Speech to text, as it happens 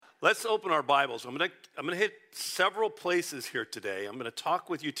Let's open our Bibles. I'm going to hit several places here today. I'm going to talk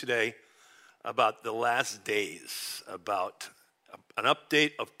with you today about the last days, about an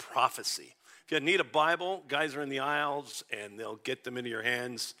update of prophecy. If you need a Bible, guys are in the aisles and they'll get them into your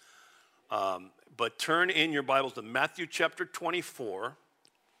hands. But turn in your Bibles to Matthew chapter 24.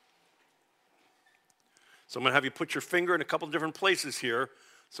 So I'm going to have you put your finger in a couple different places here.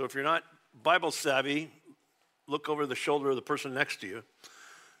 So if you're not Bible savvy, look over the shoulder of the person next to you.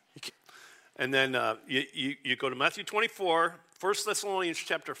 And then you go to Matthew 24, 1 Thessalonians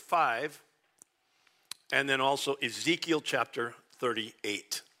chapter 5, and then also Ezekiel chapter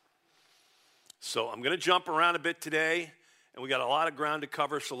 38. So I'm going to jump around a bit today, and we got a lot of ground to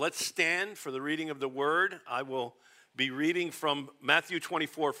cover. So let's stand for the reading of the word. I will be reading from Matthew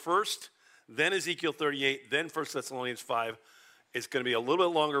 24 first, then Ezekiel 38, then 1 Thessalonians 5. It's going to be a little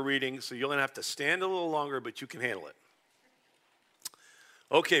bit longer reading, so you're going to have to stand a little longer, but you can handle it.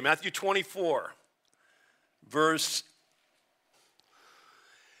 Okay, Matthew 24, verse.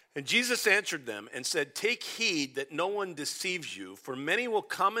 And Jesus answered them and said, "Take heed that no one deceives you, for many will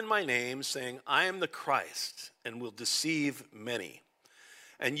come in my name, saying, 'I am the Christ,' and will deceive many.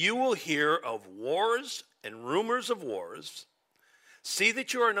 And you will hear of wars and rumors of wars. See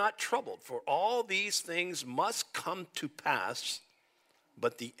that you are not troubled, for all these things must come to pass,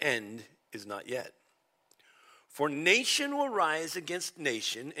 but the end is not yet. For nation will rise against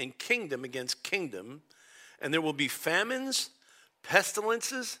nation, and kingdom against kingdom, and there will be famines,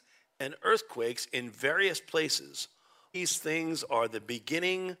 pestilences, and earthquakes in various places. These things are the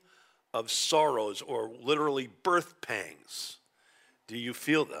beginning of sorrows, or literally birth pangs. Do you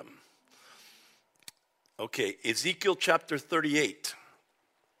feel them?" Okay, Ezekiel chapter 38,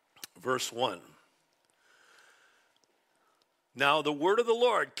 verse 1. "Now the word of the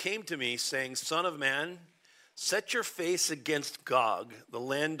Lord came to me, saying, 'Son of man, set your face against Gog, the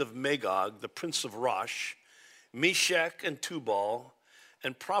land of Magog, the prince of Rosh, Meshach and Tubal,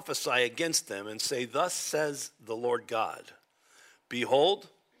 and prophesy against them, and say, Thus says the Lord God, Behold,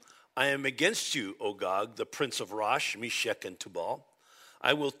 I am against you, O Gog, the prince of Rosh, Meshach and Tubal.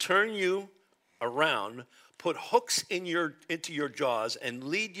 I will turn you around, put hooks into your jaws, and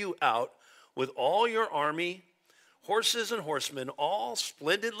lead you out with all your army, horses and horsemen, all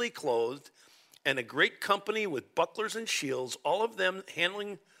splendidly clothed, and a great company with bucklers and shields, all of them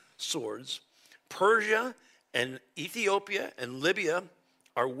handling swords. Persia and Ethiopia and Libya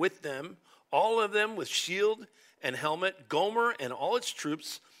are with them, all of them with shield and helmet. Gomer and all its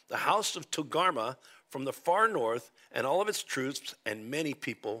troops, the house of Togarmah from the far north, and all of its troops, and many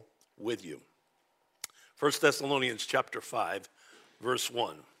people with you.'" 1 Thessalonians chapter 5, verse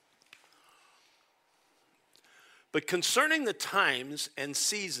 1. "But concerning the times and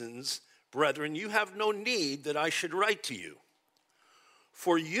seasons, brethren, you have no need that I should write to you.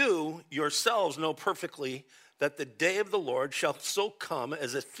 For you yourselves know perfectly that the day of the Lord shall so come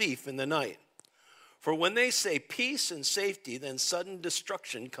as a thief in the night. For when they say peace and safety, then sudden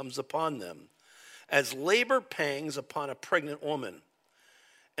destruction comes upon them, as labor pangs upon a pregnant woman,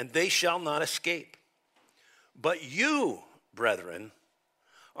 and they shall not escape. But you, brethren,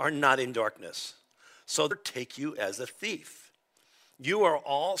 are not in darkness, so they take you as a thief. You are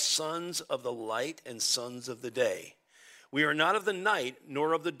all sons of the light and sons of the day. We are not of the night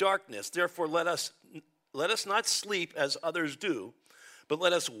nor of the darkness. Therefore let us not sleep as others do, but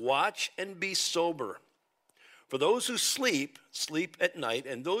let us watch and be sober. For those who sleep, sleep at night,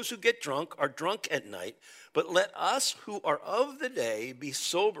 and those who get drunk are drunk at night. But let us who are of the day be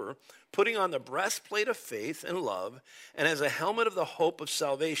sober, putting on the breastplate of faith and love, and as a helmet of the hope of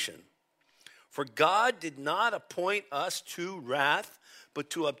salvation. For God did not appoint us to wrath, but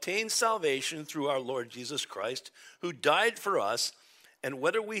to obtain salvation through our Lord Jesus Christ, who died for us, and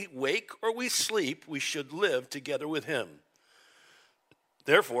whether we wake or we sleep, we should live together with him.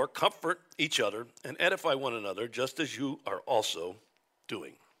 Therefore, comfort each other and edify one another, just as you are also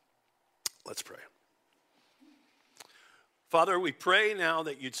doing." Let's pray. Father, we pray now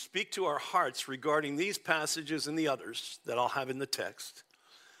that you'd speak to our hearts regarding these passages and the others that I'll have in the text.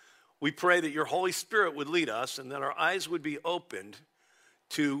 We pray that your Holy Spirit would lead us and that our eyes would be opened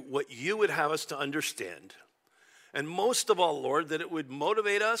to what you would have us to understand. And most of all, Lord, that it would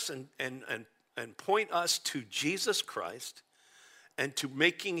motivate us and point us to Jesus Christ and to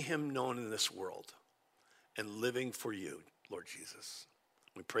making him known in this world and living for you, Lord Jesus.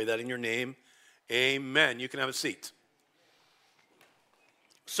 We pray that in your name. Amen. You can have a seat.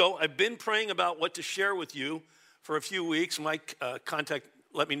 So I've been praying about what to share with you for a few weeks. Mike contact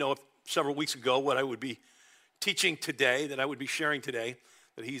let me know several weeks ago what I would be teaching today, that I would be sharing today,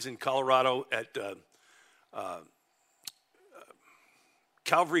 that he's in Colorado at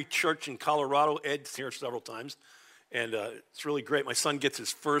Calvary Church in Colorado. Ed's here several times, and it's really great. My son gets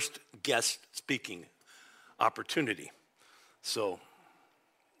his first guest speaking opportunity. So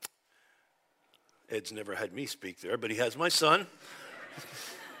Ed's never had me speak there, but he has my son.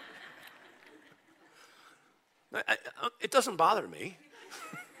 It doesn't bother me.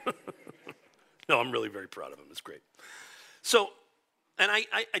 No, I'm really very proud of him. It's great. So, and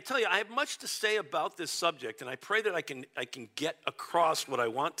I tell you, I have much to say about this subject, and I pray that I can get across what I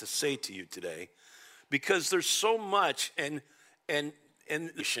want to say to you today, because there's so much and a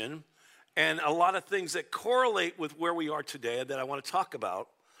lot of things that correlate with where we are today that I want to talk about.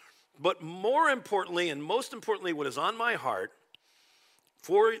 But more importantly, and most importantly, what is on my heart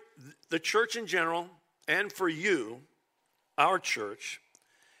for the church in general and for you, our church,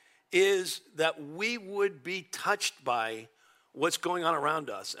 is that we would be touched by what's going on around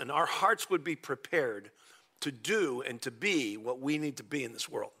us, and our hearts would be prepared to do and to be what we need to be in this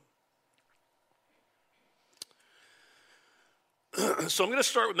world. So I'm going to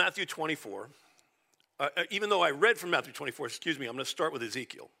start with Matthew 24. Even though I read from Matthew 24, I'm going to start with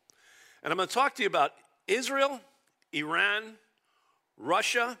Ezekiel. And I'm going to talk to you about Israel, Iran,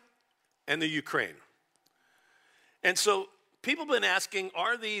 Russia, and the Ukraine. And so people have been asking,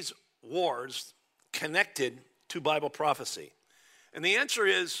 are these wars connected to Bible prophecy? And the answer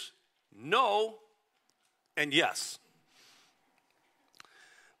is no and yes.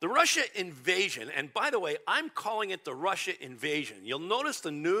 The Russia invasion, and by the way, I'm calling it the Russia invasion. You'll notice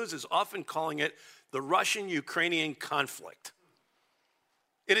the news is often calling it the Russian-Ukrainian conflict.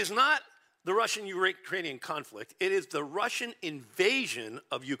 It is not the Russian-Ukrainian conflict. It is the Russian invasion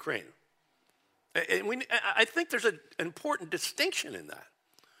of Ukraine. And I think there's an important distinction in that,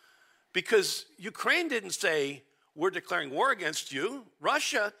 because Ukraine didn't say, we're declaring war against you.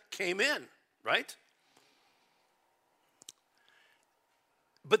 Russia came in, right?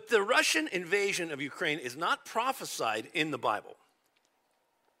 But the Russian invasion of Ukraine is not prophesied in the Bible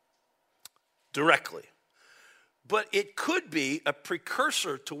directly. But it could be a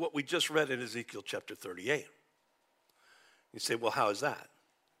precursor to what we just read in Ezekiel chapter 38. You say, well, how is that?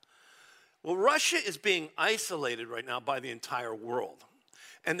 Well, Russia is being isolated right now by the entire world.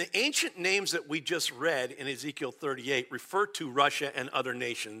 And the ancient names that we just read in Ezekiel 38 refer to Russia and other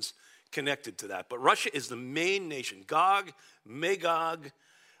nations connected to that. But Russia is the main nation. Gog, Magog,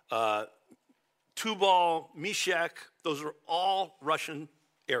 Tubal, Meshech, those are all Russian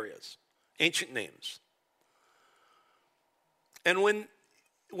areas, ancient names. And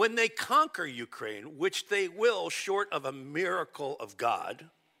when they conquer Ukraine, which they will short of a miracle of God,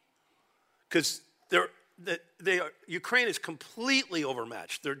 because Ukraine is completely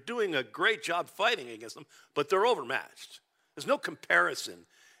overmatched. They're doing a great job fighting against them, but they're overmatched. There's no comparison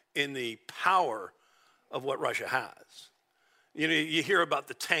in the power of what Russia has. You know, you hear about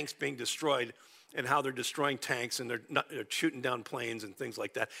the tanks being destroyed and how they're destroying tanks and they're shooting down planes and things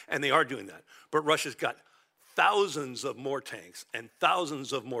like that, and they are doing that. But Russia's got thousands of more tanks and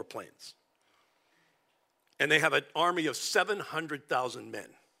thousands of more planes. And they have an army of 700,000 men.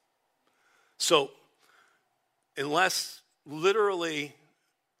 So, unless literally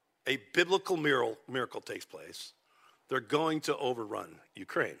a biblical miracle takes place, they're going to overrun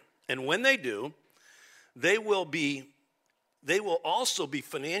Ukraine. And when they do, they will also be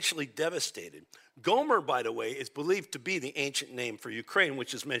financially devastated. Gomer, by the way, is believed to be the ancient name for Ukraine,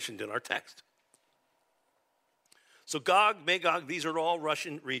 which is mentioned in our text. So Gog, Magog, these are all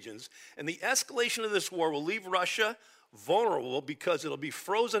Russian regions. And the escalation of this war will leave Russia vulnerable because it'll be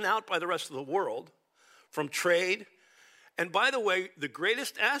frozen out by the rest of the world from trade. And by the way, the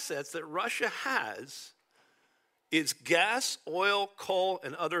greatest assets that Russia has is gas, oil, coal,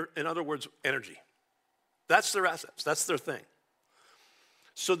 and in other words, energy. That's their assets. That's their thing.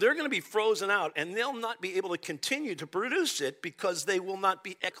 So they're going to be frozen out, and they'll not be able to continue to produce it because they will not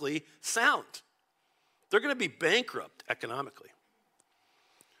be economically sound. They're going to be bankrupt economically.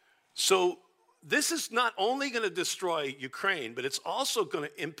 So this is not only going to destroy Ukraine, but it's also going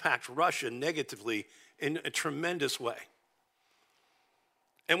to impact Russia negatively in a tremendous way.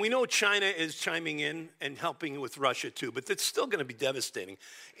 And we know China is chiming in and helping with Russia too, but it's still going to be devastating.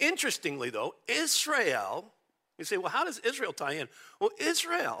 Interestingly, though, Israel, you say, well, how does Israel tie in? Well,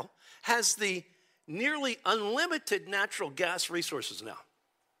 Israel has the nearly unlimited natural gas resources now.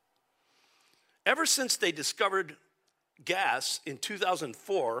 Ever since they discovered gas in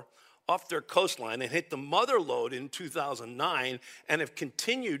 2004 off their coastline and hit the mother lode in 2009 and have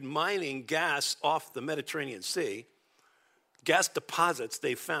continued mining gas off the Mediterranean Sea, gas deposits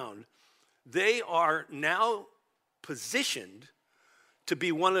they found, they are now positioned to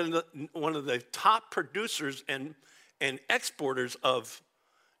be one of the top producers and exporters of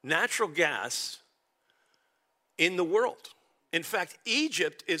natural gas in the world. In fact,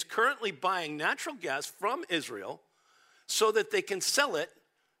 Egypt is currently buying natural gas from Israel so that they can sell it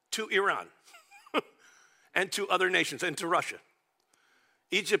to Iran and to other nations and to Russia.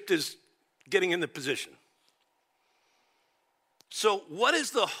 Egypt is getting in the position. So what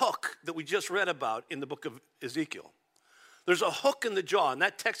is the hook that we just read about in the book of Ezekiel? There's a hook in the jaw, and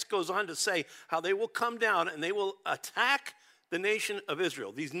that text goes on to say how they will come down and they will attack the nation of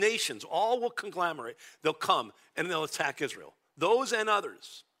Israel. These nations all will conglomerate. They'll come and they'll attack Israel. Those and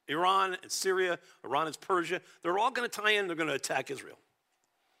others, Iran and Syria, Iran and Persia, they're all going to tie in, they're going to attack Israel.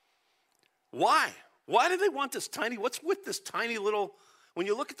 Why? Why do they want this tiny, what's with this tiny little, when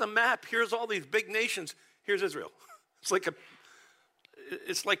you look at the map, here's all these big nations, here's Israel. It's like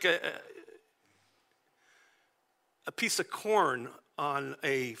a piece of corn on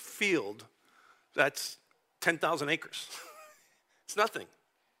a field that's 10,000 acres. It's nothing.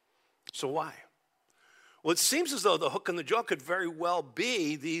 So why? Well, it seems as though the hook in the jaw could very well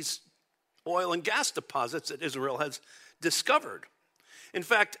be these oil and gas deposits that Israel has discovered. In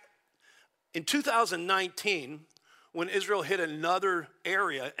fact, in 2019, when Israel hit another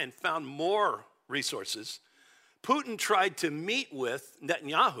area and found more resources, Putin tried to meet with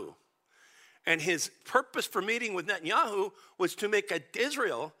Netanyahu. And his purpose for meeting with Netanyahu was to make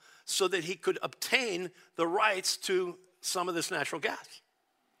Israel so that he could obtain the rights to some of this natural gas.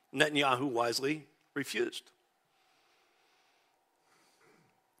 Netanyahu wisely refused.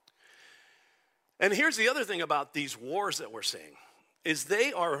 And here's the other thing about these wars that we're seeing, is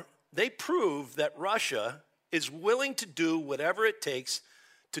they prove that Russia is willing to do whatever it takes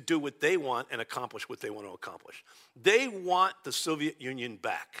to do what they want and accomplish what they want to accomplish. They want the Soviet Union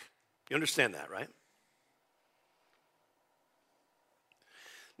back. You understand that, right?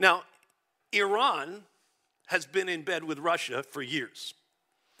 Now, Iran has been in bed with Russia for years.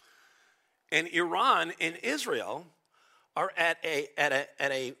 And Iran and Israel are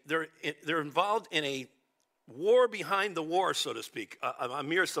they're involved in a war behind the war, so to speak.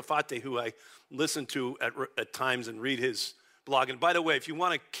 Amir Safate, who I listen to at times and read his blog. And by the way, if you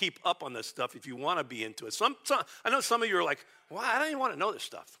want to keep up on this stuff, if you want to be into it, I know some of you are like, well, I don't even want to know this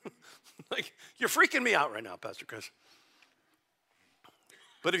stuff. Like, you're freaking me out right now, Pastor Chris.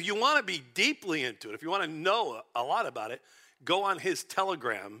 But if you want to be deeply into it, if you want to know a lot about it, go on his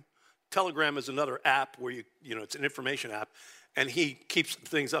Telegram. Telegram is another app where it's an information app, and he keeps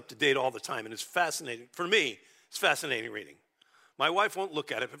things up to date all the time, and it's fascinating. For me, it's fascinating reading. My wife won't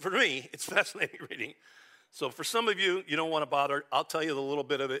look at it, but for me, it's fascinating reading. So for some of you, you don't want to bother. I'll tell you a little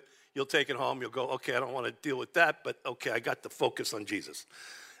bit of it. You'll take it home. You'll go, okay, I don't want to deal with that, but okay, I got the focus on Jesus.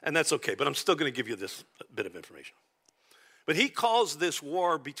 And that's okay, but I'm still going to give you this bit of information. But he calls this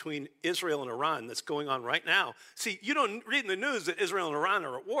war between Israel and Iran that's going on right now. See, you don't read in the news that Israel and Iran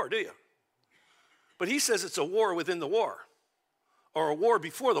are at war, do you? But he says it's a war within the war, or a war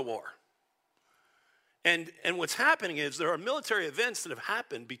before the war. And what's happening is there are military events that have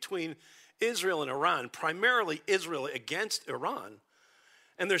happened between Israel and Iran, primarily Israel against Iran.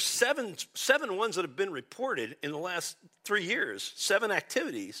 And there's seven ones that have been reported in the last 3 years, 7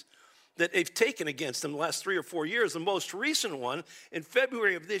 activities that they've taken against them the last 3 or 4 years. The most recent one, in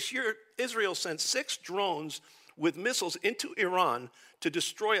February of this year, Israel sent 6 drones with missiles into Iran to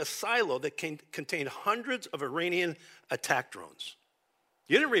destroy a silo that contained hundreds of Iranian attack drones.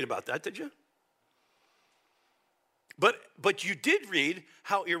 You didn't read about that, did you? But you did read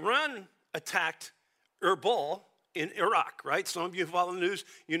how Iran attacked Erbil in Iraq, right? Some of you follow the news.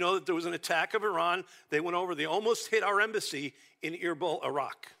 You know that there was an attack of Iran. They went over. They almost hit our embassy in Erbil,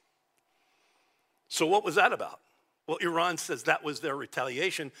 Iraq. So what was that about? Well, Iran says that was their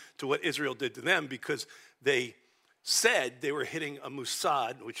retaliation to what Israel did to them because they said they were hitting a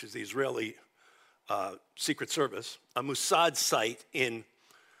Mossad, which is the Israeli Secret Service, a Mossad site in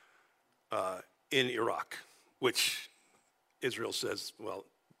Iraq, which Israel says, well,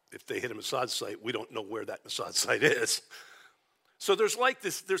 if they hit a Mossad site, we don't know where that Mossad site is. So there's like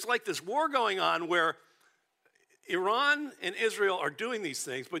this war going on where Iran and Israel are doing these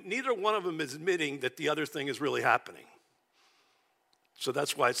things, but neither one of them is admitting that the other thing is really happening. So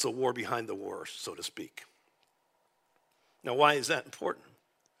that's why it's the war behind the war, so to speak. Now, why is that important?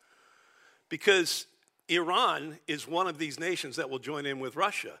 Because Iran is one of these nations that will join in with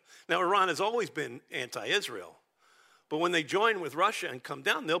Russia. Now, Iran has always been anti-Israel. But when they join with Russia and come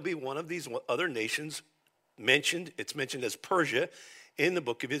down, they'll be one of these other nations mentioned. It's mentioned as Persia in the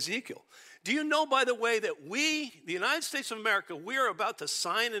book of Ezekiel. Do you know, by the way, that we, the United States of America, we are about to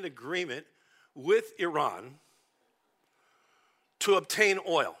sign an agreement with Iran to obtain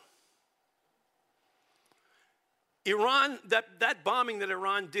oil? Iran, that bombing that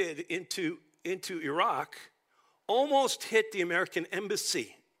Iran did into Iraq almost hit the American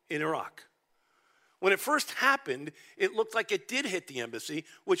embassy in Iraq. When it first happened, it looked like it did hit the embassy,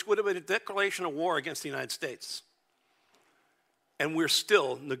 which would have been a declaration of war against the United States. And we're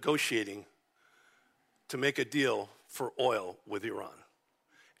still negotiating to make a deal for oil with Iran.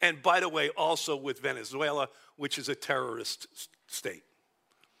 And by the way, also with Venezuela, which is a terrorist state.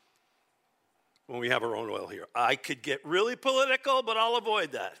 When we have our own oil here. I could get really political, but I'll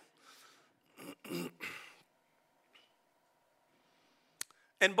avoid that.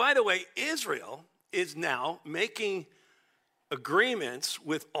 And by the way, Israel is now making agreements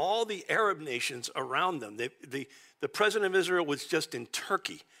with all the Arab nations around them. The president of Israel was just in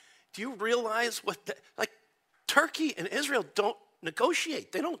Turkey. Do you realize Turkey and Israel don't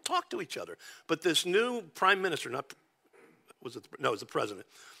negotiate. They don't talk to each other. But this new prime minister, it was the president.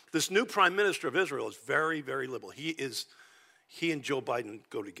 This new prime minister of Israel is very, very liberal. He and Joe Biden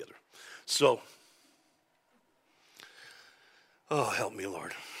go together. So, oh, help me,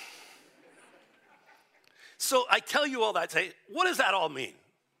 Lord. So I tell you all that to say, what does that all mean?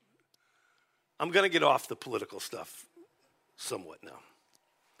 I'm going to get off the political stuff somewhat now.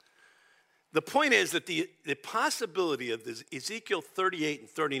 The point is that the possibility of this Ezekiel 38 and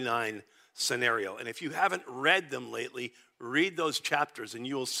 39 scenario, and if you haven't read them lately, read those chapters and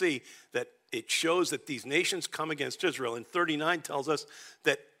you will see that it shows that these nations come against Israel. And 39 tells us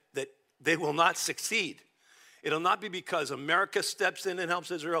that they will not succeed. It'll not be because America steps in and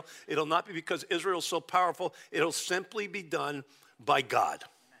helps Israel. It'll not be because Israel's so powerful. It'll simply be done by God.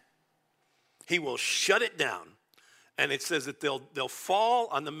 He will shut it down. And it says that they'll fall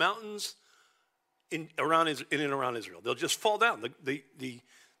on the mountains in and around Israel. They'll just fall down.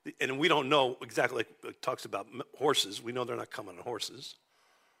 And we don't know exactly, it talks about horses. We know they're not coming on horses.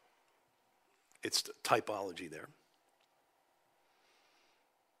 It's the typology there.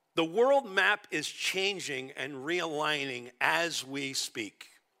 The world map is changing and realigning as we speak.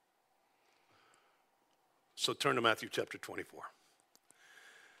 So turn to Matthew chapter 24.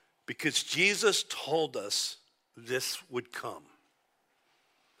 Because Jesus told us this would come.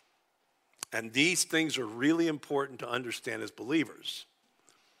 And these things are really important to understand as believers.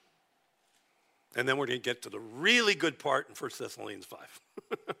 And then we're going to get to the really good part in 1 Thessalonians 5.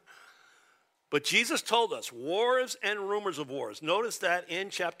 But Jesus told us wars and rumors of wars. Notice that in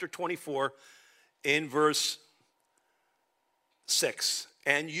chapter 24 in verse 6.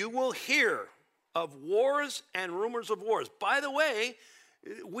 And you will hear of wars and rumors of wars. By the way,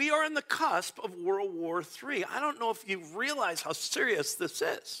 we are on the cusp of World War III. I don't know if you realize how serious this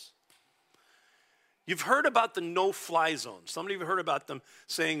is. You've heard about the no-fly zone. Somebody have heard about them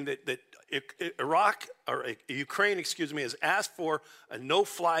saying that Ukraine has asked for a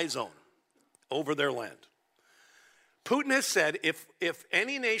no-fly zone over their land. Putin has said if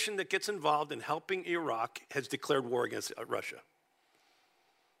any nation that gets involved in helping Iraq has declared war against Russia.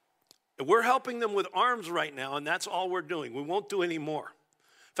 We're helping them with arms right now, and that's all we're doing. We won't do any more.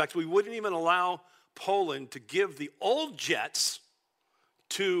 In fact, we wouldn't even allow Poland to give the old jets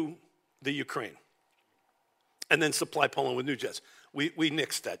to the Ukraine and then supply Poland with new jets. We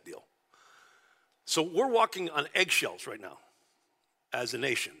nixed that deal. So we're walking on eggshells right now as a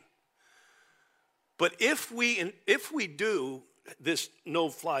nation. But if we do this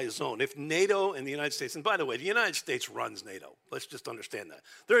no-fly zone, if NATO and the United States, and by the way, the United States runs NATO. Let's just understand that.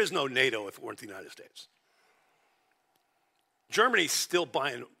 There is no NATO if it weren't the United States. Germany's still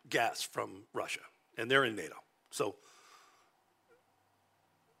buying gas from Russia, and they're in NATO. So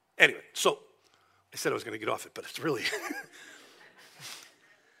anyway, so I said I was going to get off it, but it's really...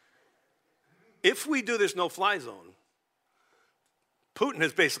 If we do this no-fly zone, Putin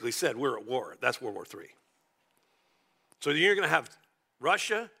has basically said we're at war. That's World War III. So you're going to have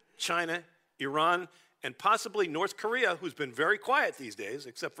Russia, China, Iran, and possibly North Korea, who's been very quiet these days,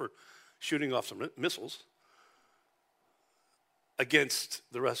 except for shooting off some missiles, against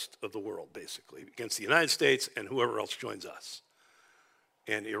the rest of the world, basically, against the United States and whoever else joins us.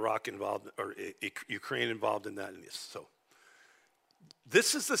 And Iraq involved, or Ukraine involved in that. And so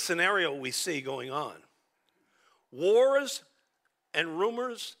this is the scenario we see going on. Wars and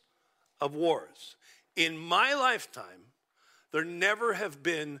rumors of wars. In my lifetime, there never have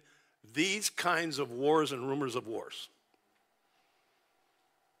been these kinds of wars and rumors of wars.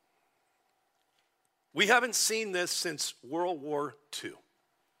 We haven't seen this since World War II,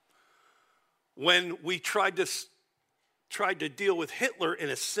 when we tried to deal with Hitler in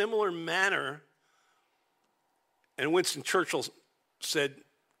a similar manner, and Winston Churchill said,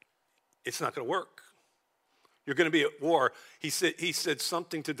 it's not going to work. You're going to be at war. He said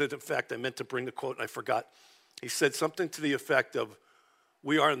something to the effect, I meant to bring the quote and I forgot. He said something to the effect of,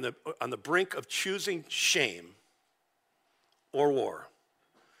 we are on the brink of choosing shame or war.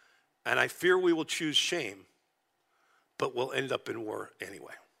 And I fear we will choose shame, but we'll end up in war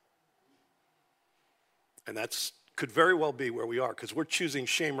anyway. And that could very well be where we are, because we're choosing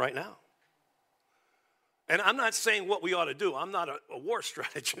shame right now. And I'm not saying what we ought to do. I'm not a war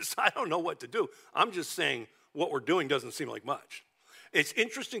strategist. I don't know what to do. I'm just saying what we're doing doesn't seem like much. It's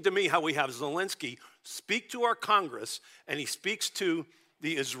interesting to me how we have Zelensky speak to our Congress, and he speaks to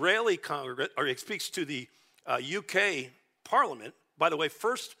the Israeli Congress, or he speaks to the UK Parliament. By the way,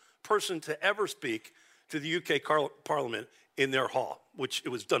 first person to ever speak to the UK Parliament in their hall, which it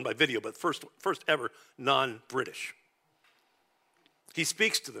was done by video, but first ever non-British. He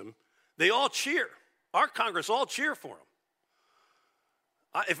speaks to them. They all cheer. Our Congress all cheer for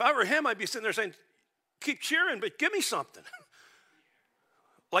him. If I were him, I'd be sitting there saying, keep cheering, but give me something.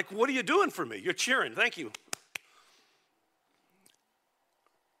 Like, what are you doing for me? You're cheering. Thank you.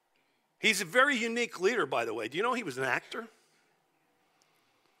 He's a very unique leader, by the way. Do you know he was an actor?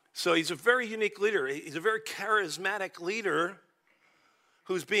 So he's a very unique leader. He's a very charismatic leader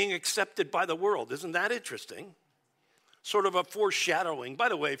who's being accepted by the world. Isn't that interesting? Sort of a foreshadowing. By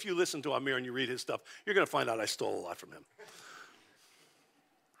the way, if you listen to Amir and you read his stuff, you're going to find out I stole a lot from him.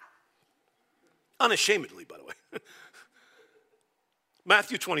 Unashamedly, by the way.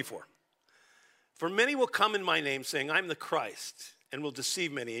 Matthew 24. For many will come in my name, saying, I'm the Christ, and will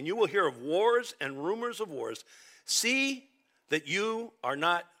deceive many. And you will hear of wars and rumors of wars. See that you are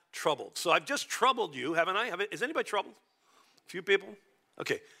not troubled. So I've just troubled you, haven't I? Is anybody troubled? A few people?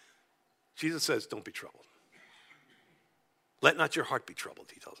 Okay. Jesus says, don't be troubled. Let not your heart be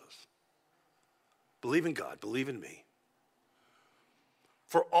troubled, he tells us. Believe in God, believe in me.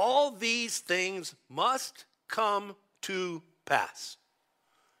 For all these things must come to pass.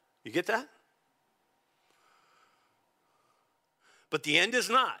 You get that? But the end is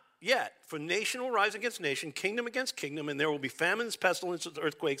not yet. For nation will rise against nation, kingdom against kingdom, and there will be famines, pestilences,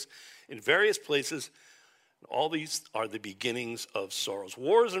 earthquakes in various places. All these are the beginnings of sorrows.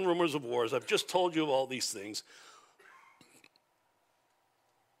 Wars and rumors of wars. I've just told you of all these things.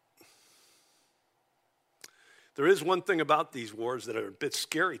 There is one thing about these wars that are a bit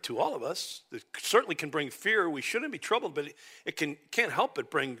scary to all of us. It certainly can bring fear. We shouldn't be troubled, but it can't help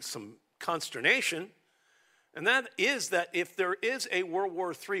but bring some consternation. And that is that if there is a World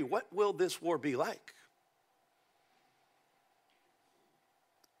War III, what will this war be like?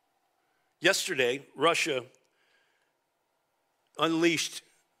 Yesterday, Russia unleashed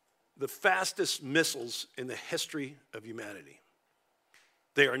the fastest missiles in the history of humanity.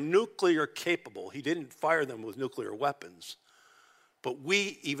 They are nuclear capable. He didn't fire them with nuclear weapons, but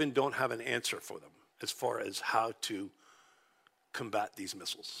we even don't have an answer for them as far as how to combat these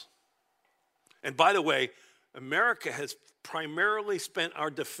missiles. And by the way, America has primarily spent our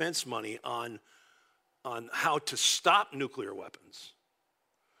defense money on how to stop nuclear weapons,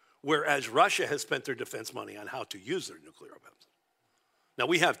 whereas Russia has spent their defense money on how to use their nuclear weapons. Now,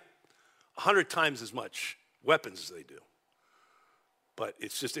 we have 100 times as much weapons as they do. But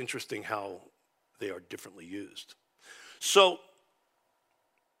it's just interesting how they are differently used. So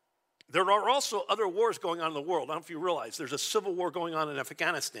there are also other wars going on in the world. I don't know if you realize there's a civil war going on in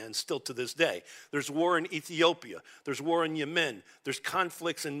Afghanistan still to this day. There's war in Ethiopia. There's war in Yemen. There's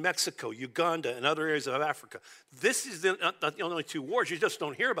conflicts in Mexico, Uganda, and other areas of Africa. This is not the only two wars. You just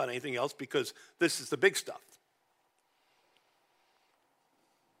don't hear about anything else because this is the big stuff.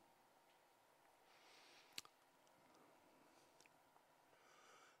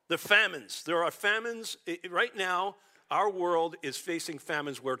 The famines. There are famines. Right now, our world is facing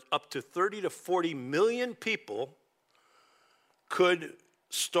famines where up to 30 to 40 million people could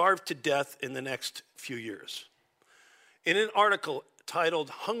starve to death in the next few years. In an article titled,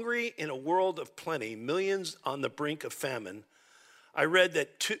 Hungry in a World of Plenty, Millions on the Brink of Famine, I read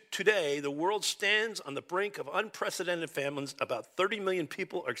that today the world stands on the brink of unprecedented famines. About 30 million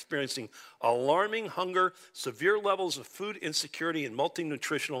people are experiencing alarming hunger, severe levels of food insecurity, and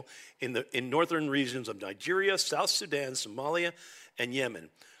malnutrition in northern regions of Nigeria, South Sudan, Somalia, and Yemen.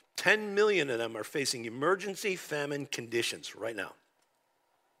 10 million of them are facing emergency famine conditions right now.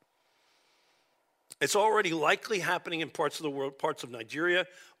 It's already likely happening in parts of the world, parts of Nigeria,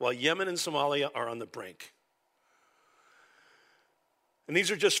 while Yemen and Somalia are on the brink. And these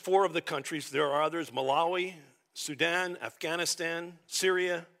are just 4 of the countries. There are others: Malawi, Sudan, Afghanistan,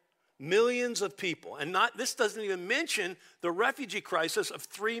 Syria. Millions of people. And this doesn't even mention the refugee crisis of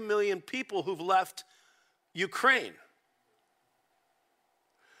 3 million people who've left Ukraine.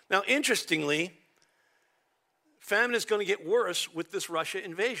 Now, interestingly, famine is going to get worse with this Russia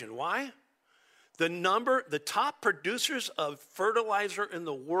invasion. Why? The top producers of fertilizer in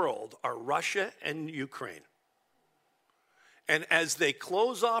the world are Russia and Ukraine. And as they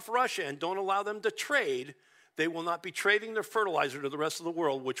close off Russia and don't allow them to trade, they will not be trading their fertilizer to the rest of the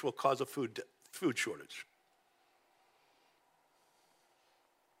world, which will cause a food shortage.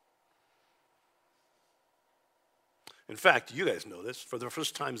 In fact, you guys know this, for the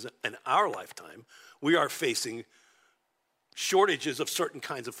first time in our lifetime, we are facing shortages of certain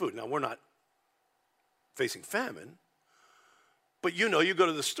kinds of food. Now, we're not facing famine, but you go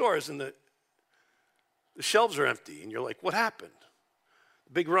to the stores and the shelves are empty, and you're like, what happened?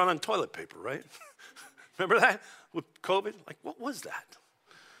 Big run on toilet paper, right? Remember that with COVID? Like, what was that?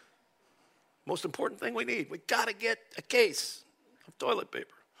 Most important thing we need. We got to get a case of toilet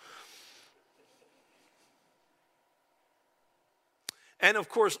paper. And of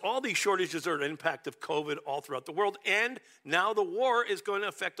course, all these shortages are an impact of COVID all throughout the world. And now the war is going to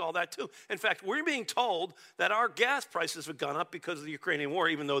affect all that too. In fact, we're being told that our gas prices have gone up because of the Ukrainian war,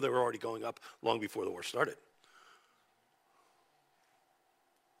 even though they were already going up long before the war started.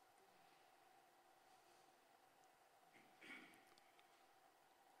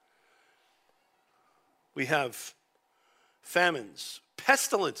 We have famines,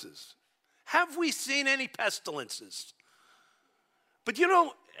 pestilences. Have we seen any pestilences? But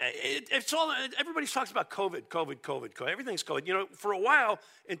it's all, everybody talks about COVID. Everything's COVID. For a while,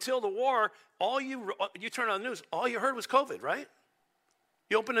 until the war, you turn on the news, all you heard was COVID, right?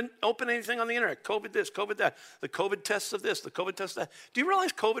 You open anything on the internet, COVID this, COVID that, the COVID tests of this, the COVID tests of that. Do you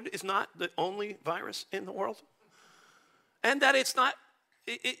realize COVID is not the only virus in the world? And that it's not,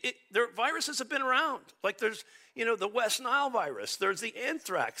 their viruses have been around. Like there's, the West Nile virus, there's the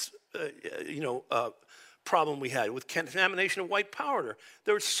anthrax, problem we had with contamination of white powder.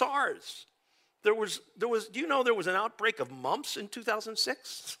 There was SARS. There was. There was an outbreak of mumps in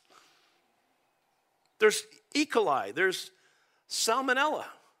 2006? There's E. coli. There's Salmonella.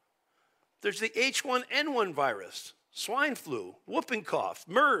 There's the H1N1 virus, swine flu, whooping cough,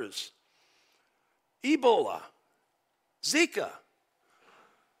 MERS, Ebola, Zika.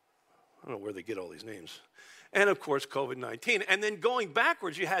 I don't know where they get all these names. And of course, COVID-19. And then going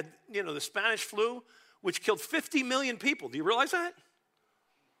backwards, you had, the Spanish flu, which killed 50 million people. Do you realize that?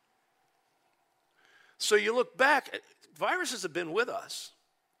 So you look back, viruses have been with us,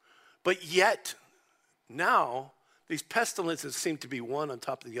 but yet now these pestilences seem to be one on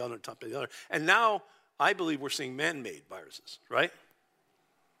top of the other, on top of the other. And now I believe we're seeing man-made viruses, right?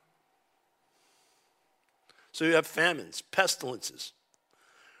 So you have famines, pestilences,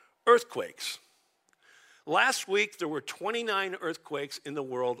 earthquakes. Last week, there were 29 earthquakes in the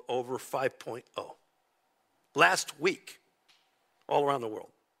world over 5.0. Last week, all around the world.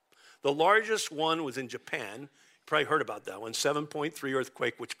 The largest one was in Japan. You probably heard about that one, 7.3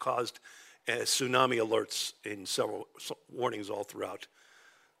 earthquake, which caused tsunami alerts in several warnings all throughout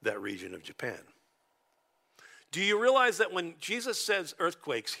that region of Japan. Do you realize that when Jesus says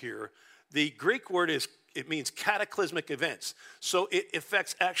earthquakes here, the Greek word it means cataclysmic events. So it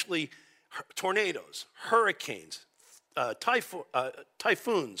affects actually tornadoes, hurricanes,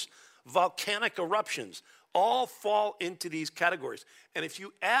 typhoons, volcanic eruptions, all fall into these categories. And if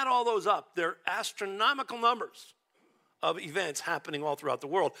you add all those up, they're astronomical numbers of events happening all throughout the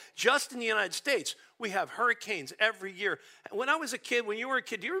world. Just in the United States, we have hurricanes every year. When I was a kid, when you were a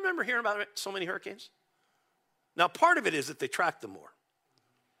kid, do you remember hearing about so many hurricanes? Now, part of it is that they track them more.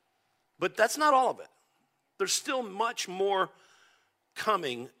 But that's not all of it. There's still much more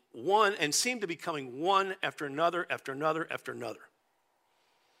coming, and seem to be coming one after another, after another, after another.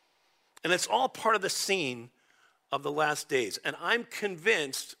 And it's all part of the scene of the last days. And I'm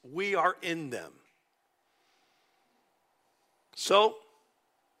convinced we are in them. So,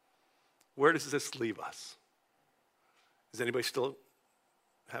 where does this leave us? Is anybody still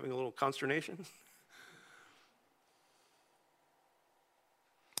having a little consternation?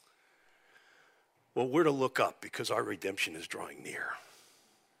 Well, we're to look up because our redemption is drawing near.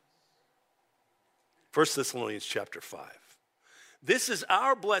 1 Thessalonians chapter 5. This is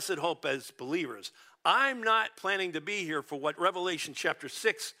our blessed hope as believers. I'm not planning to be here for what Revelation chapter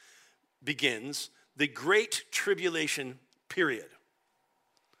 6 begins, the great tribulation period.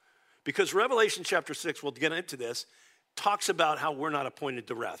 Because Revelation chapter 6, we'll get into this, talks about how we're not appointed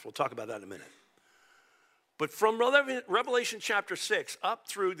to wrath. We'll talk about that in a minute. But from Revelation chapter 6 up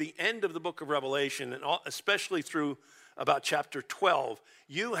through the end of the book of Revelation, and especially through about chapter 12,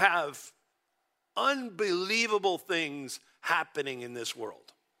 you have unbelievable things happening in this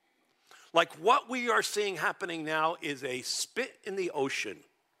world. Like what we are seeing happening now is a spit in the ocean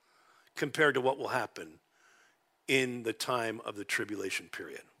compared to what will happen in the time of the tribulation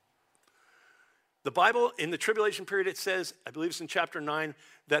period. The Bible, in the tribulation period, it says, I believe it's in chapter 9,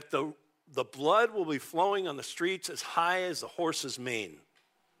 that the blood will be flowing on the streets as high as the horse's mane.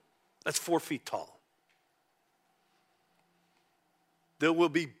 That's 4 feet tall. There will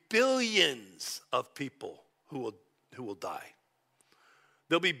be billions of people who will die.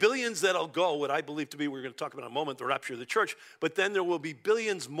 There'll be billions that'll go, what I believe to be, we're going to talk about in a moment, the rapture of the church, but then there will be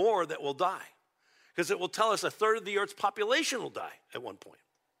billions more that will die. Because it will tell us a third of the earth's population will die at one point.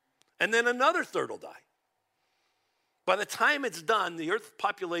 And then another third will die. By the time it's done, the earth's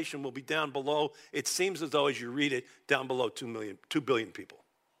population will be down below, it seems as though as you read it, down below 2 billion people.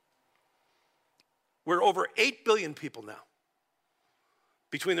 We're over 8 billion people now.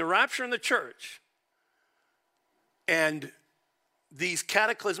 Between the rapture and the church and these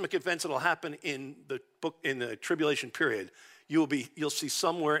cataclysmic events that will happen in the tribulation period, you'll see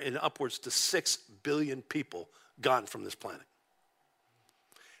somewhere in upwards to 6 billion people gone from this planet.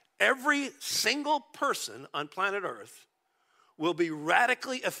 Every single person on planet Earth will be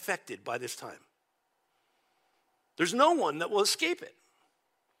radically affected by this time. There's no one that will escape it.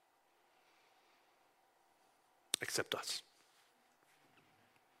 Except us.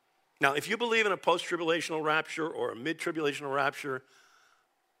 Now, if you believe in a post-tribulational rapture or a mid-tribulational rapture,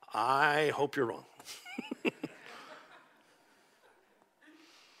 I hope you're wrong.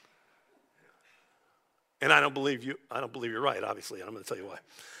 And I don't believe you're right, obviously, and I'm going to tell you why.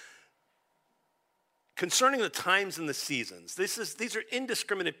 Concerning the times and the seasons, these are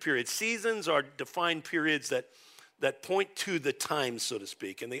indiscriminate periods. Seasons are defined periods that point to the times, so to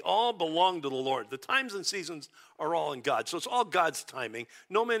speak, and they all belong to the Lord. The times and seasons are all in God, so it's all God's timing.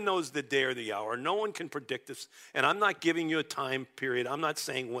 No man knows the day or the hour. No one can predict this, and I'm not giving you a time period. I'm not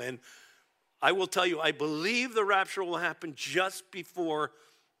saying when. I will tell you, I believe the rapture will happen just before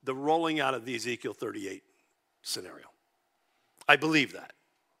the rolling out of the Ezekiel 38 scenario. I believe that,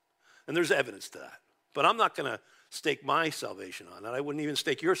 and there's evidence to that. But I'm not going to stake my salvation on that. I wouldn't even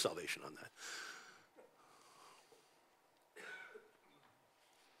stake your salvation on that.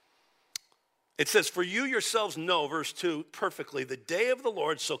 It says, for you yourselves know, verse 2, perfectly, the day of the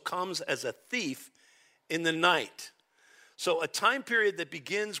Lord so comes as a thief in the night. So a time period that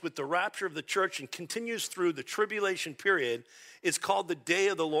begins with the rapture of the church and continues through the tribulation period is called the day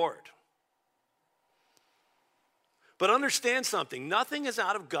of the Lord. But understand something, nothing is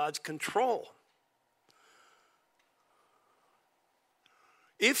out of God's control.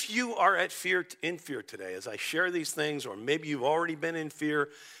 If you are in fear today, as I share these things, or maybe you've already been in fear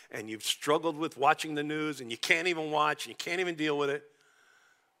and you've struggled with watching the news and you can't even watch and you can't even deal with it,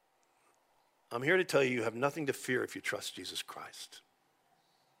 I'm here to tell you have nothing to fear if you trust Jesus Christ.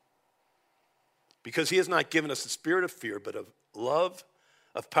 Because he has not given us the spirit of fear, but of love,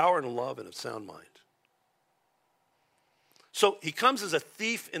 of power and love and of sound mind. So he comes as a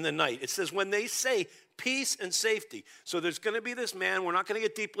thief in the night. It says when they say peace and safety. So there's going to be this man. We're not going to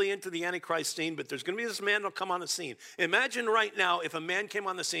get deeply into the Antichrist scene, but there's going to be this man that'll come on the scene. Imagine right now if a man came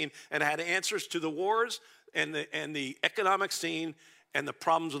on the scene and had answers to the wars and the economic scene and the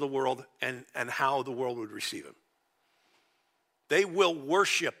problems of the world and how the world would receive him. They will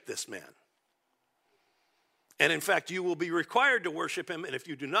worship this man. And in fact, you will be required to worship him. And if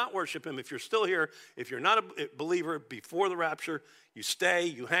you do not worship him, if you're still here, if you're not a believer before the rapture, you stay,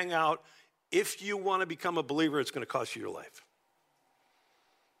 you hang out. If you want to become a believer, it's going to cost you your life.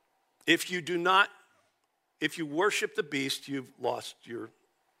 If you worship the beast, you've lost your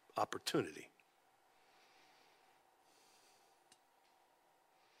opportunity.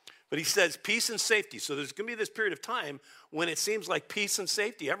 But he says peace and safety. So there's going to be this period of time when it seems like peace and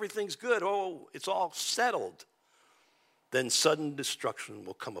safety, everything's good. Oh, it's all settled. Then sudden destruction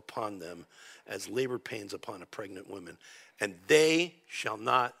will come upon them as labor pains upon a pregnant woman, and they shall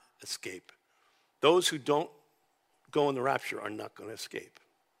not escape. Those who don't go in the rapture are not going to escape.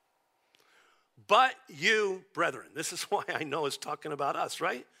 But you, brethren, this is why I know it's talking about us,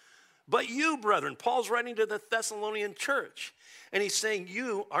 right? But you, brethren, Paul's writing to the Thessalonian church, and he's saying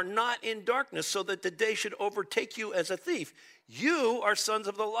you are not in darkness so that the day should overtake you as a thief. You are sons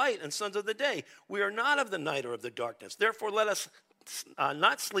of the light and sons of the day. We are not of the night or of the darkness. Therefore, let us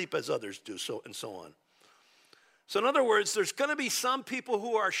not sleep as others do, and so on. So in other words, there's going to be some people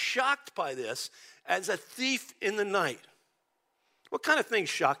who are shocked by this as a thief in the night. What kind of things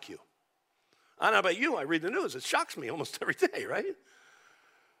shock you? I don't know about you. I read the news. It shocks me almost every day, right?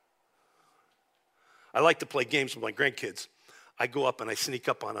 I like to play games with my grandkids. I go up and I sneak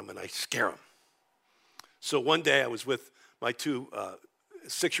up on them and I scare them. So one day I was with my two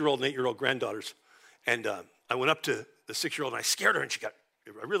 6-year-old and 8-year-old granddaughters, and I went up to the 6-year-old and I scared her, and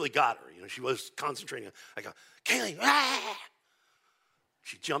I really got her. You know, she was concentrating. I go, Kaylee, ah!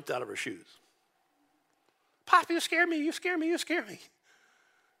 She jumped out of her shoes. Pop, you scare me, you scare me, you scare me.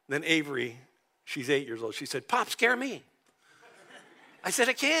 Then Avery, she's 8 years old, she said, Pop, scare me. I said,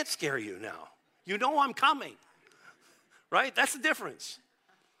 I can't scare you now. You know I'm coming, right? That's the difference.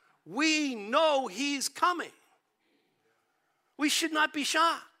 We know he's coming. We should not be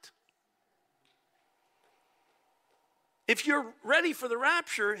shocked. If you're ready for the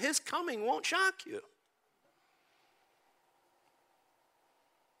rapture, his coming won't shock you.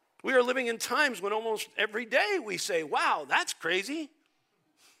 We are living in times when almost every day we say, wow, that's crazy.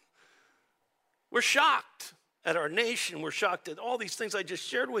 We're shocked at our nation. We're shocked at all these things I just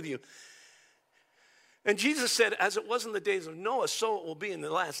shared with you. And Jesus said, as it was in the days of Noah, so it will be in the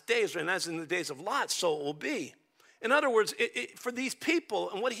last days, and as in the days of Lot, so it will be. In other words, for these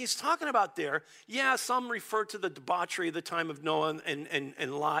people, and what he's talking about there, yeah, some refer to the debauchery of the time of Noah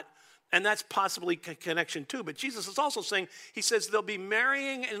and Lot, and that's possibly a connection too. But Jesus is also saying, he says they'll be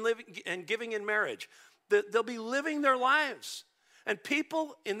marrying and living and giving in marriage. They'll be living their lives. And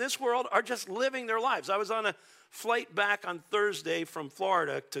people in this world are just living their lives. I was on a flight back on Thursday from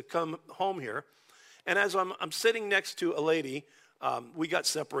Florida to come home here. And as I'm sitting next to a lady, we got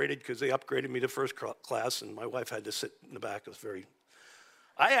separated because they upgraded me to first class, and my wife had to sit in the back. It was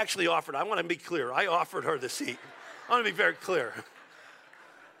I actually offered, I want to be clear, I offered her the seat. I want to be very clear.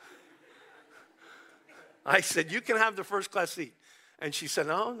 I said, you can have the first class seat. And she said,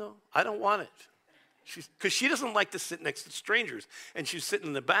 no, I don't want it. Because she doesn't like to sit next to strangers. And she was sitting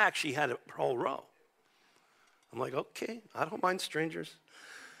in the back, she had a whole row. I'm like, okay, I don't mind strangers.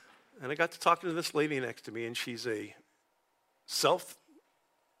 And I got to talking to this lady next to me, and she's a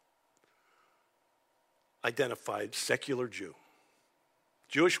self-identified secular Jew.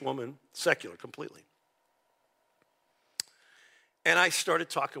 Jewish woman, secular completely. And I started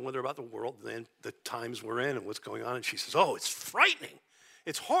talking with her about the world and the times we're in and what's going on. And she says, oh, it's frightening.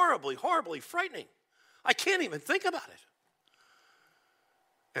 It's horribly, horribly frightening. I can't even think about it.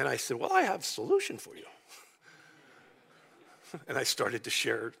 And I said, well, I have a solution for you. And I started to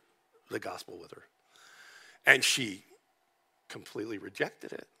share the gospel with her. And she completely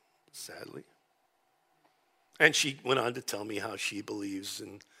rejected it, sadly. And she went on to tell me how she believes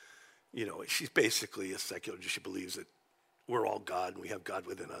in, she's basically a secular Jew. She believes that we're all God and we have God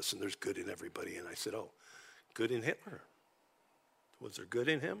within us and there's good in everybody. And I said, oh, good in Hitler? Was there good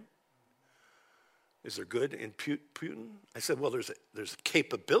in him? Is there good in Putin? I said, well, there's a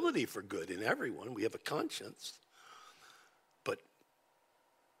capability for good in everyone. We have a conscience. But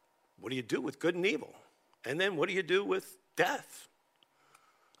what do you do with good and evil? And then what do you do with death?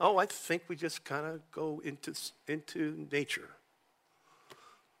 Oh, I think we just kind of go into nature.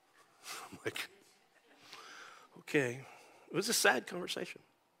 I'm like, okay. It was a sad conversation.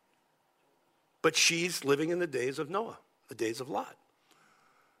 But she's living in the days of Noah, the days of Lot.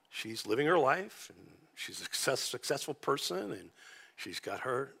 She's living her life, and she's a successful person, and she's got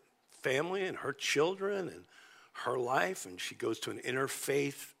her family and her children and her life, and she goes to an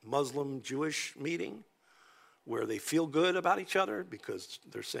interfaith Muslim-Jewish meeting where they feel good about each other because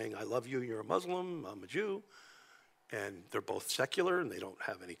they're saying, I love you, you're a Muslim, I'm a Jew, and they're both secular, and they don't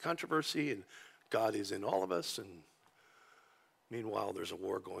have any controversy, and God is in all of us, and meanwhile, there's a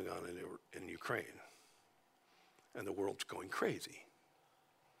war going on in Ukraine, and the world's going crazy.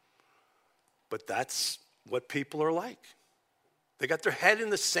 But that's what people are like. They got their head in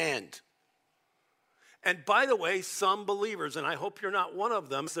the sand. And by the way, some believers, and I hope you're not one of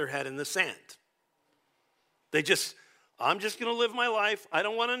them, their head in the sand. I'm just going to live my life. I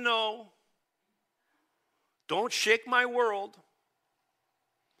don't want to know. Don't shake my world.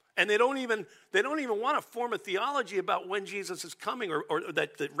 And they don't even want to form a theology about when Jesus is coming or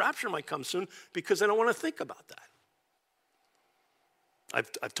that the rapture might come soon because they don't want to think about that.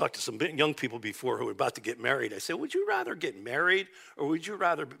 I've talked to some young people before who are about to get married. I said, would you rather get married or would you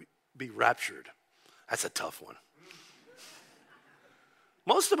rather be raptured? That's a tough one.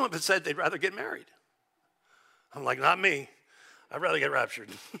 Most of them have said they'd rather get married. I'm like, not me. I'd rather get raptured.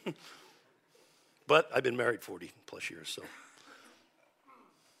 But I've been married 40 plus years, so.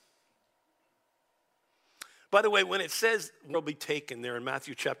 By the way, when it says will be taken there in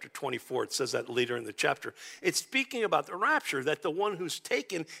Matthew chapter 24, it says that later in the chapter, it's speaking about the rapture, that the one who's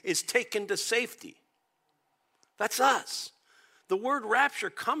taken is taken to safety. That's us. The word rapture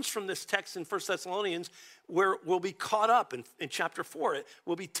comes from this text in 1 Thessalonians where we'll be caught up in chapter 4. It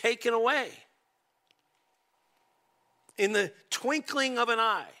will be taken away. In the twinkling of an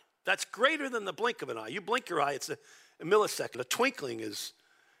eye. That's greater than the blink of an eye. You blink your eye, it's a millisecond. A twinkling is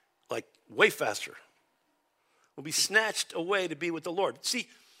like way faster. Will be snatched away to be with the Lord. See,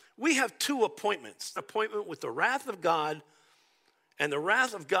 we have two appointments. An appointment with the wrath of God and the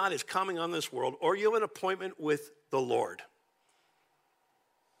wrath of God is coming on this world, or you have an appointment with the Lord.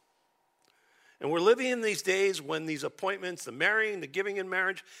 And we're living in these days when these appointments, the marrying, the giving in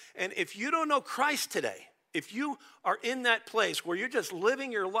marriage, and if you don't know Christ today, if you are in that place where you're just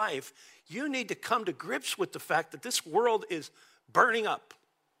living your life, you need to come to grips with the fact that this world is burning up.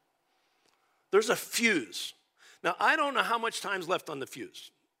 There's a fuse. Now, I don't know how much time's left on the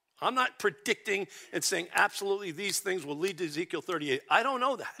fuse. I'm not predicting and saying absolutely these things will lead to Ezekiel 38. I don't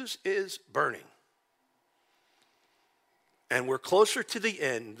know that. This is burning. And we're closer to the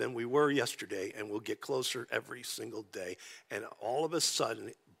end than we were yesterday, and we'll get closer every single day. And all of a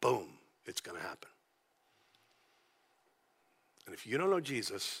sudden, boom, it's going to happen. And if you don't know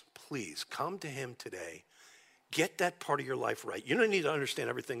Jesus, please come to him today. Get that part of your life right. You don't need to understand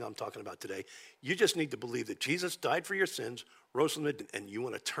everything I'm talking about today. You just need to believe that Jesus died for your sins, rose from the dead, and you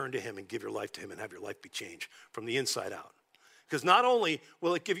want to turn to him and give your life to him and have your life be changed from the inside out. Because not only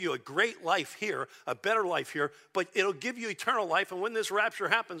will it give you a great life here, a better life here, but it'll give you eternal life, and when this rapture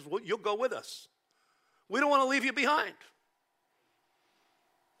happens, you'll go with us. We don't want to leave you behind.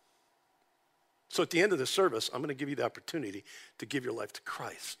 So at the end of the service, I'm going to give you the opportunity to give your life to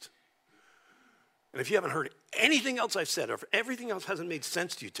Christ. And if you haven't heard anything else I've said, or if everything else hasn't made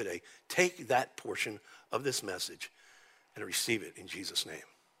sense to you today, take that portion of this message and receive it in Jesus' name.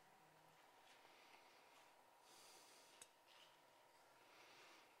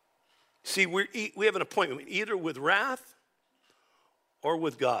 See, we have an appointment either with wrath or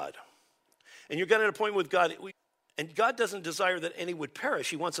with God. And you've got an appointment with God. And God doesn't desire that any would perish.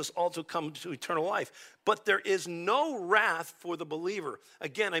 He wants us all to come to eternal life. But there is no wrath for the believer.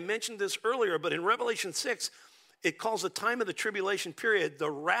 Again, I mentioned this earlier, but in Revelation 6, it calls the time of the tribulation period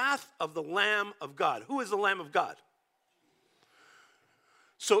the wrath of the Lamb of God. Who is the Lamb of God?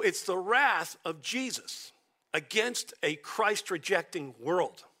 So it's the wrath of Jesus against a Christ-rejecting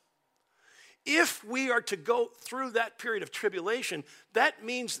world. If we are to go through that period of tribulation, that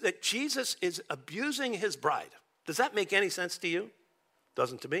means that Jesus is abusing his bride. Does that make any sense to you?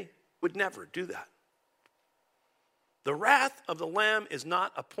 Doesn't to me. Would never do that. The wrath of the Lamb is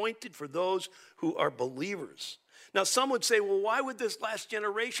not appointed for those who are believers. Now, some would say, well, why would this last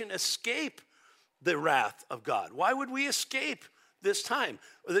generation escape the wrath of God? Why would we escape this time,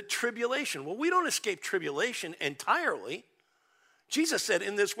 the tribulation? Well, we don't escape tribulation entirely. Jesus said,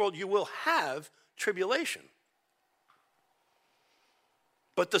 in this world you will have tribulation.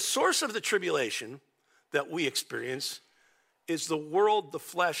 But the source of the tribulation that we experience is the world, the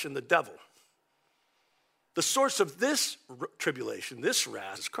flesh, and the devil. The source of this tribulation, this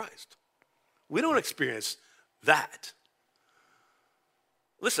wrath, is Christ. We don't experience that.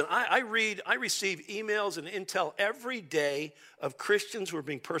 Listen, I receive emails and intel every day of Christians who are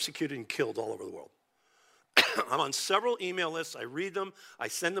being persecuted and killed all over the world. I'm on several email lists. I read them. I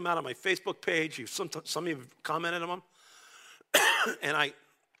send them out on my Facebook page. Some of you have commented on them. And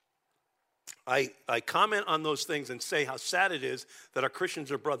I comment on those things and say how sad it is that our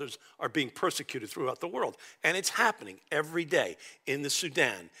Christians or brothers are being persecuted throughout the world. And it's happening every day in the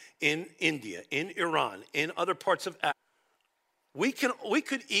Sudan, in India, in Iran, in other parts of Africa. We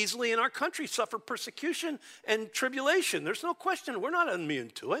could easily in our country suffer persecution and tribulation. There's no question. We're not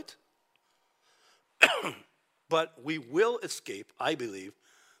immune to it. But we will escape, I believe,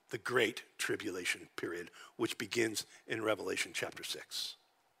 the great tribulation period, which begins in Revelation chapter 6.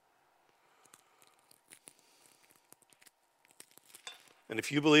 And if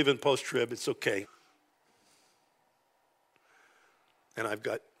you believe in post-trib, it's okay. And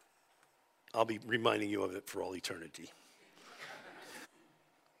I'll be reminding you of it for all eternity.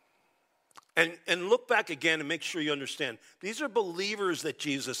 And look back again and make sure you understand. These are believers that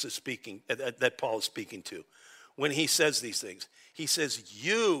Jesus is speaking, that Paul is speaking to. When he says these things, he says,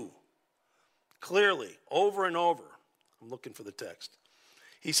 you, clearly, over and over. I'm looking for the text.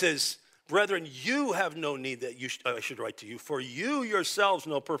 He says, brethren, you have no need that I should write to you, for you yourselves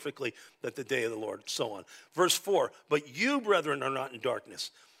know perfectly that the day of the Lord, so on. Verse 4, but you, brethren, are not in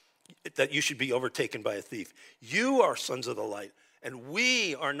darkness, that you should be overtaken by a thief. You are sons of the light, and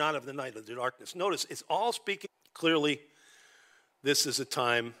we are not of the night of the darkness. Notice, it's all speaking clearly. This is a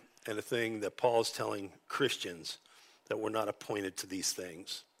time and a thing that Paul is telling Christians that we're not appointed to these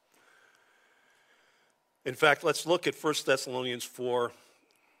things. In fact, let's look at 1 Thessalonians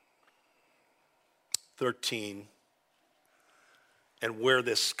 4:13, and where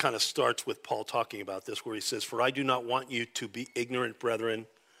this kind of starts with Paul talking about this, where he says, for I do not want you to be ignorant, brethren,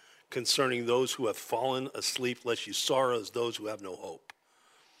 concerning those who have fallen asleep, lest you sorrow as those who have no hope.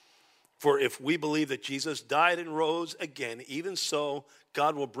 For if we believe that Jesus died and rose again, even so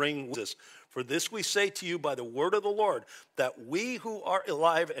God will bring us. For this we say to you by the word of the Lord, that we who are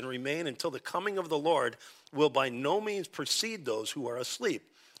alive and remain until the coming of the Lord will by no means precede those who are asleep.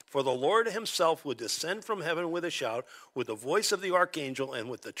 For the Lord himself will descend from heaven with a shout, with the voice of the archangel, and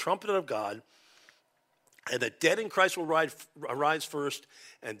with the trumpet of God. And the dead in Christ will arise first,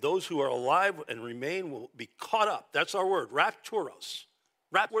 and those who are alive and remain will be caught up. That's our word, rapturos.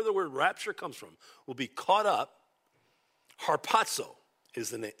 Where the word rapture comes from, will be caught up. Harpazo is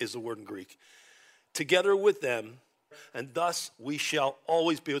the word in Greek. Together with them, and thus we shall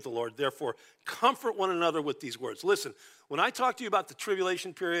always be with the Lord. Therefore, comfort one another with these words. Listen, when I talk to you about the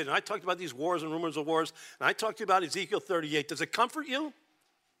tribulation period, and I talked about these wars and rumors of wars, and I talk to you about Ezekiel 38, does it comfort you?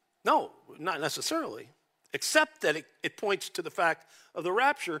 No, not necessarily, except that it points to the fact of the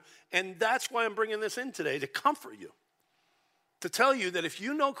rapture, and that's why I'm bringing this in today, to comfort you. To tell you that if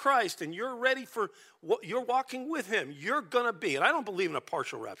you know Christ and you're ready for what you're walking with him, you're going to be. And I don't believe in a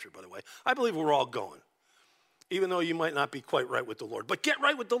partial rapture, by the way. I believe we're all going, even though you might not be quite right with the Lord. But get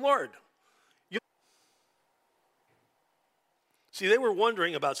right with the Lord. See, they were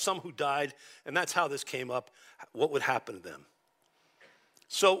wondering about some who died, and that's how this came up, what would happen to them.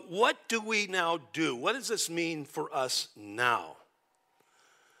 So what do we now do? What does this mean for us now?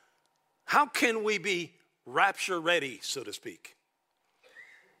 How can we be rapture ready, so to speak?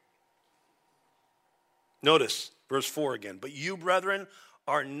 Notice verse 4 again. But you, brethren,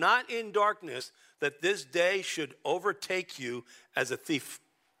 are not in darkness, that this day should overtake you as a thief.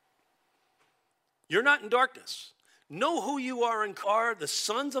 You're not in darkness. Know who you are and are the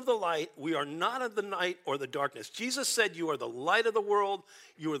sons of the light. We are not of the night or the darkness. Jesus said you are the light of the world.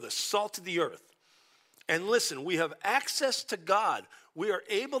 You are the salt of the earth. And listen, we have access to God. We are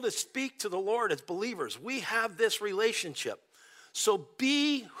able to speak to the Lord as believers. We have this relationship. So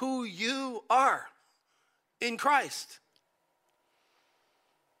be who you are in Christ.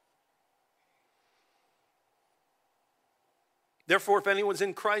 Therefore, if anyone's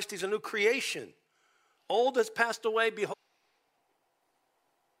in Christ, he's a new creation. Old has passed away, behold.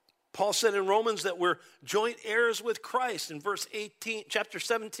 Paul said in Romans that we're joint heirs with Christ in verse 18, chapter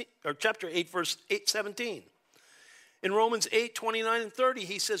 8, verse 17. In Romans 8, 29 and 30,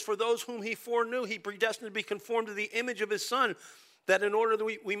 he says, for those whom he foreknew, he predestined to be conformed to the image of his Son, that in order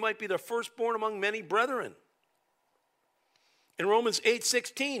that we might be the firstborn among many brethren. In Romans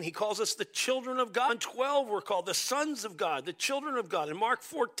 8:16, he calls us the children of God. In 12, we're called the sons of God, the children of God. In Mark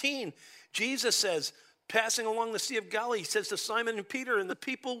 14, Jesus says, passing along the Sea of Galilee, he says to Simon and Peter, and the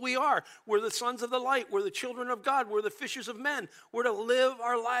people we are, we're the sons of the light, we're the children of God, we're the fishers of men. We're to live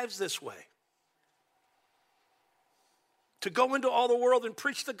our lives this way. To go into all the world and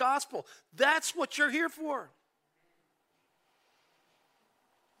preach the gospel. That's what you're here for.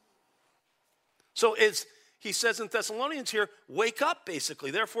 So he says in Thessalonians here, wake up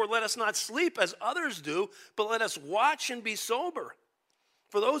basically. Therefore, let us not sleep as others do, but let us watch and be sober.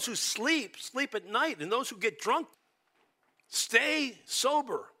 For those who sleep at night, and those who get drunk, stay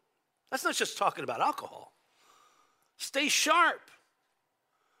sober. That's not just talking about alcohol. Stay sharp.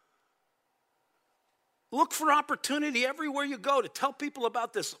 Look for opportunity everywhere you go to tell people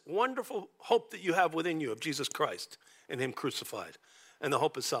about this wonderful hope that you have within you of Jesus Christ and him crucified and the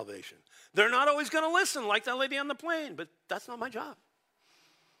hope of salvation. They're not always going to listen like that lady on the plane, but that's not my job.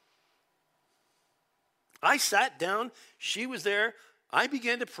 I sat down. She was there. I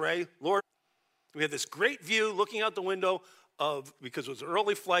began to pray. Lord, we had this great view looking out the window because it was an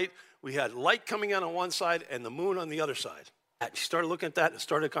early flight, we had light coming in on one side and the moon on the other side. She started looking at that and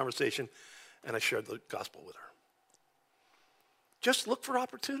started a conversation, and I shared the gospel with her. Just look for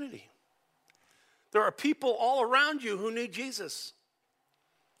opportunity. There are people all around you who need Jesus.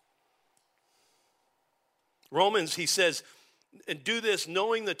 Romans, he says, and do this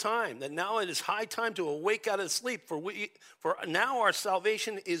knowing the time, that now it is high time to awake out of sleep, for now our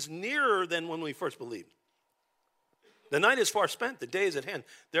salvation is nearer than when we first believed. The night is far spent, the day is at hand.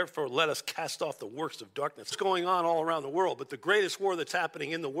 Therefore, let us cast off the works of darkness. It's going on all around the world, but the greatest war that's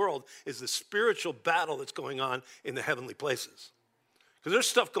happening in the world is the spiritual battle that's going on in the heavenly places. Because there's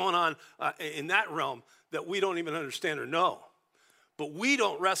stuff going on in that realm that we don't even understand or know. But we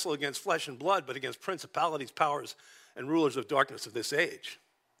don't wrestle against flesh and blood, but against principalities, powers, and rulers of darkness of this age.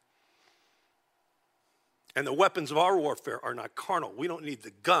 And the weapons of our warfare are not carnal. We don't need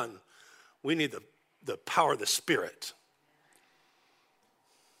the gun. We need the power of the Spirit.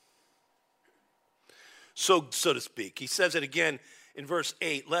 So to speak. He says it again in verse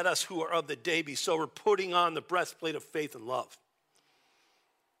 8. Let us who are of the day be sober, putting on the breastplate of faith and love.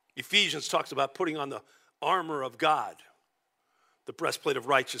 Ephesians talks about putting on the armor of God, the breastplate of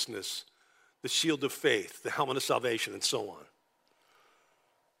righteousness, the shield of faith, the helmet of salvation, and so on.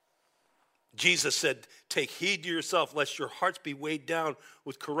 Jesus said, take heed to yourself, lest your hearts be weighed down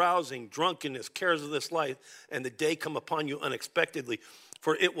with carousing, drunkenness, cares of this life, and the day come upon you unexpectedly.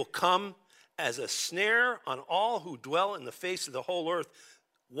 For it will come as a snare on all who dwell in the face of the whole earth.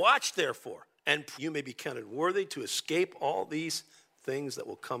 Watch, therefore, and you may be counted worthy to escape all these things that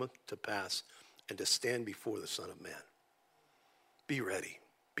will come to pass and to stand before the Son of Man. Be ready.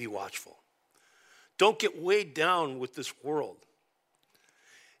 Be watchful. Don't get weighed down with this world.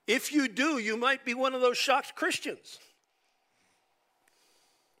 If you do, you might be one of those shocked Christians.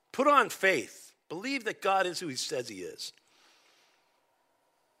 Put on faith. Believe that God is who he says he is.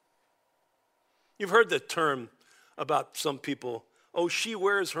 You've heard the term about some people, oh, she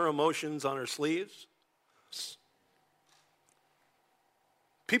wears her emotions on her sleeves.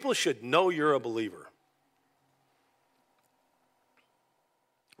 People should know you're a believer.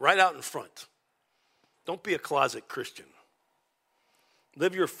 Right out in front. Don't be a closet Christian.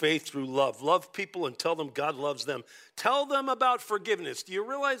 Live your faith through love. Love people and tell them God loves them. Tell them about forgiveness. Do you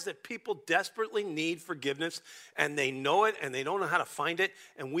realize that people desperately need forgiveness and they know it and they don't know how to find it,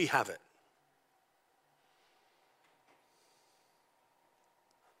 and we have it?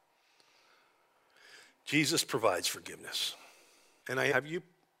 Jesus provides forgiveness. And have you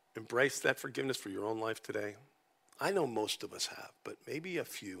embraced that forgiveness for your own life today? I know most of us have, but maybe a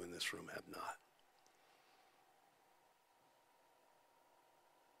few in this room have not.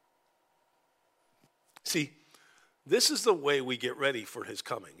 See, this is the way we get ready for his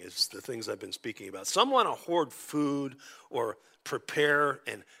coming, is the things I've been speaking about. Some want to hoard food or prepare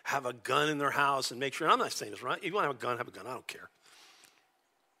and have a gun in their house and make sure. I'm not saying this, right? If you want to have a gun, have a gun. I don't care.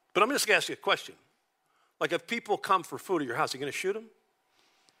 But I'm just going to ask you a question. Like, if people come for food at your house, are you going to shoot them?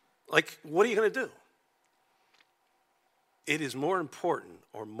 Like, what are you going to do? It is more important,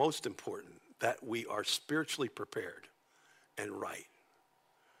 or most important, that we are spiritually prepared and right.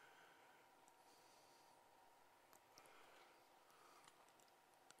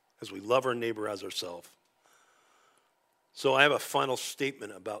 As we love our neighbor as ourselves. So I have a final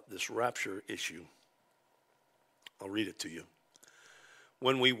statement about this rapture issue. I'll read it to you.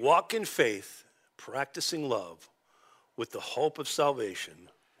 When we walk in faith, practicing love with the hope of salvation,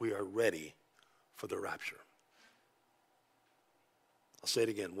 we are ready for the rapture. I'll say it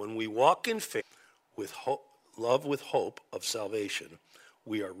again. When we walk in faith with love with hope of salvation,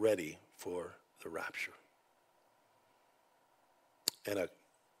 we are ready for the rapture. And a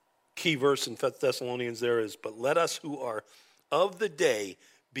key verse in Thessalonians there is, but let us who are of the day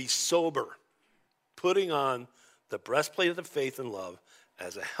be sober, putting on the breastplate of the faith and love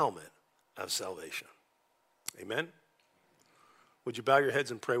as a helmet of salvation. Amen? Would you bow your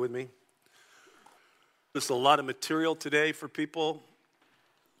heads and pray with me? There's a lot of material today for people.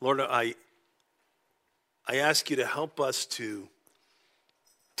 Lord, I ask you to help us to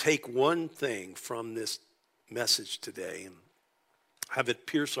take one thing from this message today and have it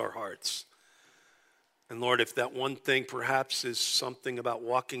pierce our hearts. And Lord, if that one thing perhaps is something about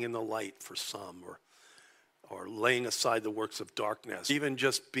walking in the light for some, or laying aside the works of darkness, even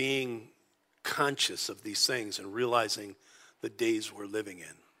just being conscious of these things and realizing the days we're living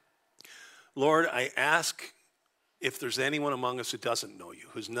in. Lord, I ask if there's anyone among us who doesn't know you,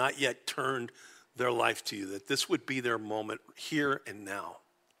 who's not yet turned their life to you, that this would be their moment here and now.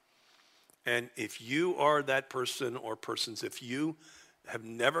 And if you are that person or persons, if you have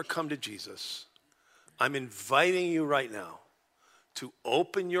never come to Jesus, I'm inviting you right now to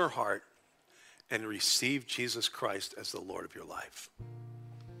open your heart and receive Jesus Christ as the Lord of your life.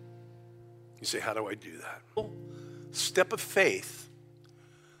 You say, how do I do that? Step of faith.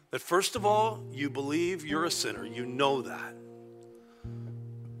 That first of all, you believe you're a sinner. You know that.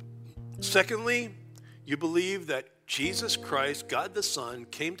 Secondly, you believe that Jesus Christ, God the Son,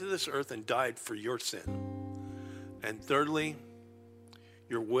 came to this earth and died for your sin. And thirdly,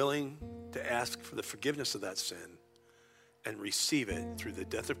 you're willing to ask for the forgiveness of that sin and receive it through the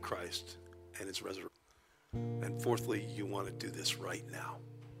death of Christ and his resurrection. And fourthly, you want to do this right now.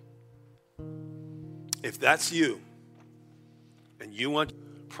 If that's you, and you want to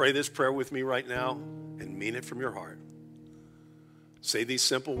pray this prayer with me right now and mean it from your heart, say these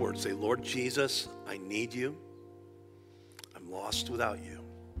simple words. Say, Lord Jesus, I need you. I'm lost without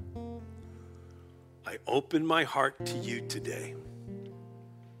you. I open my heart to you today.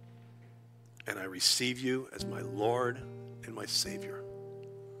 And I receive you as my Lord and my Savior.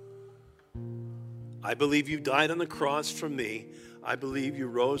 I believe you died on the cross for me. I believe you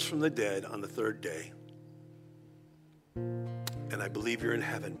rose from the dead on the third day. And I believe you're in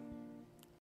heaven.